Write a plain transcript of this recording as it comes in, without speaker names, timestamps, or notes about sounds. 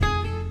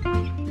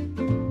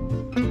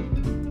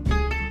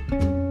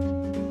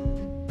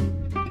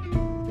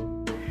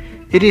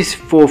It is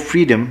for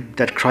freedom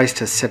that Christ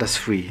has set us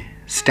free.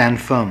 Stand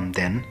firm,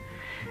 then,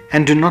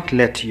 and do not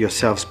let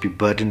yourselves be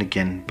burdened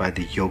again by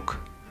the yoke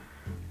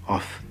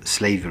of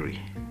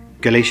slavery.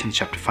 Galatians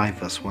chapter 5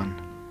 verse 1.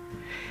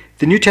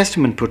 The New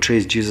Testament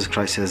portrays Jesus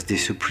Christ as the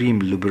supreme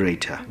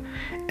liberator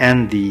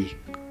and the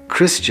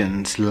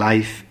Christian's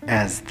life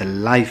as the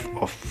life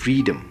of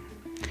freedom.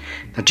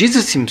 Now,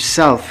 Jesus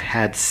himself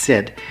had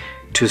said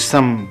to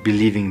some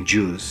believing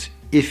Jews,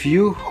 "If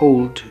you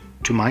hold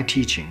to my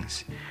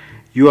teachings,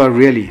 you are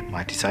really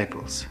my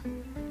disciples.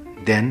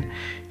 Then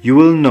you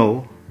will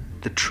know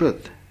the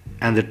truth,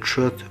 and the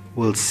truth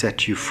will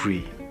set you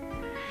free."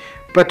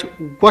 But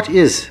what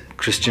is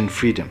Christian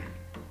freedom?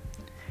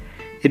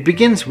 It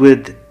begins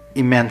with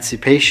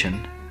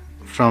emancipation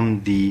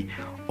from the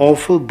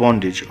awful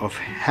bondage of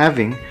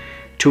having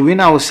to win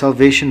our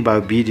salvation by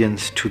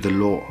obedience to the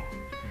law.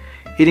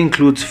 It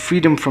includes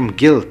freedom from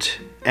guilt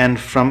and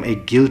from a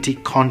guilty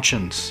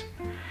conscience,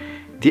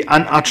 the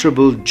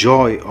unutterable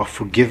joy of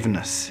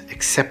forgiveness,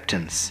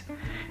 acceptance,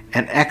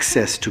 and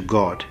access to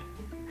God,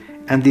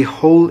 and the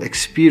whole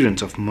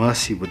experience of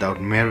mercy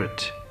without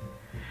merit.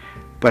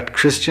 But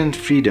Christian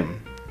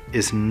freedom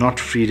is not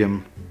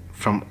freedom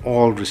from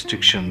all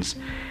restrictions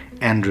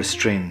and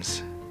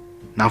restraints.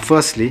 Now,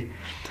 firstly,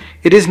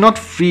 it is not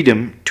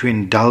freedom to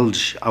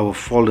indulge our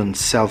fallen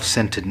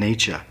self-centered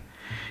nature.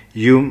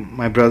 You,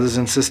 my brothers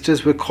and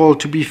sisters, were called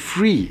to be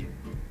free,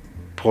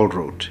 Paul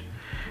wrote.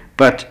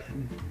 But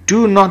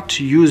do not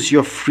use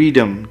your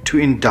freedom to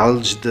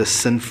indulge the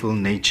sinful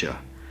nature.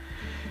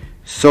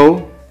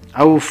 So,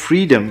 our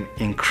freedom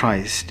in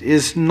Christ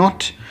is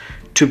not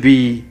to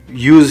be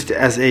used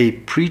as a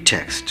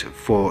pretext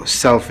for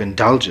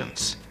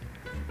self-indulgence.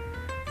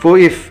 For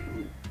if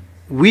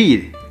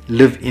we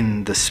live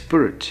in the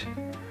Spirit,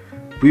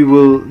 we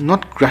will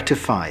not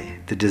gratify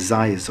the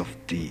desires of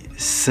the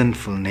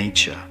sinful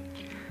nature.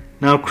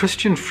 Now,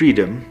 Christian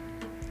freedom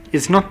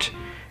is not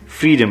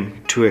freedom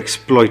to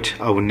exploit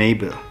our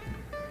neighbor.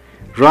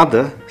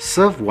 Rather,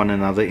 serve one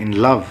another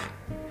in love.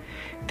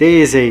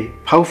 There is a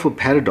powerful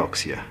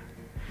paradox here.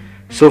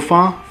 So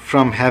far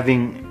from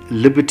having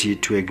liberty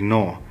to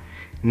ignore,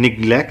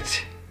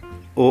 neglect,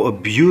 or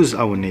abuse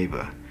our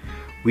neighbor,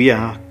 we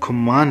are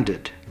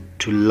commanded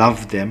to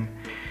love them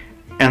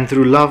and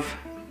through love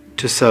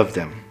to serve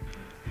them.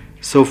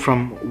 So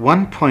from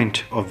one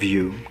point of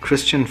view,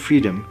 Christian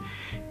freedom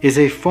is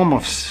a form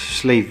of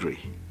slavery,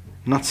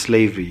 not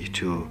slavery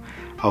to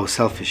our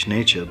selfish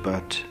nature,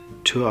 but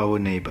to our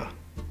neighbor.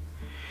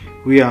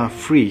 We are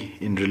free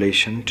in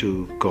relation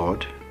to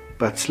God,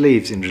 but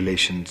slaves in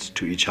relations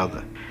to each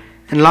other.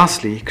 And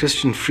lastly,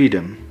 Christian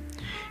freedom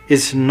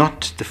is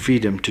not the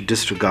freedom to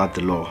disregard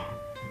the law,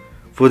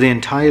 for the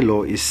entire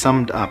law is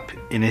summed up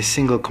in a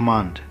single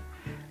command: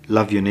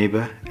 love your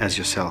neighbor as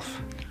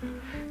yourself.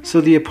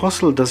 So the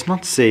apostle does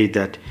not say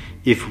that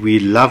if we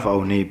love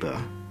our neighbor,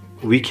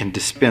 we can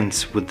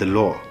dispense with the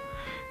law,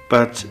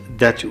 but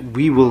that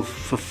we will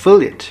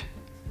fulfill it.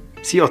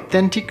 See,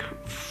 authentic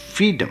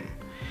freedom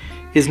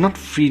is not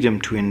freedom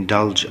to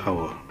indulge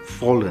our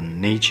fallen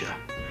nature,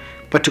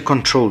 but to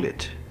control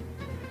it.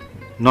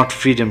 Not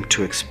freedom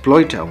to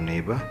exploit our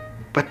neighbor,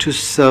 but to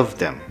serve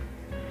them.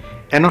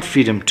 And not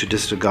freedom to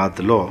disregard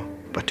the law,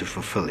 but to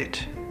fulfill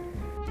it.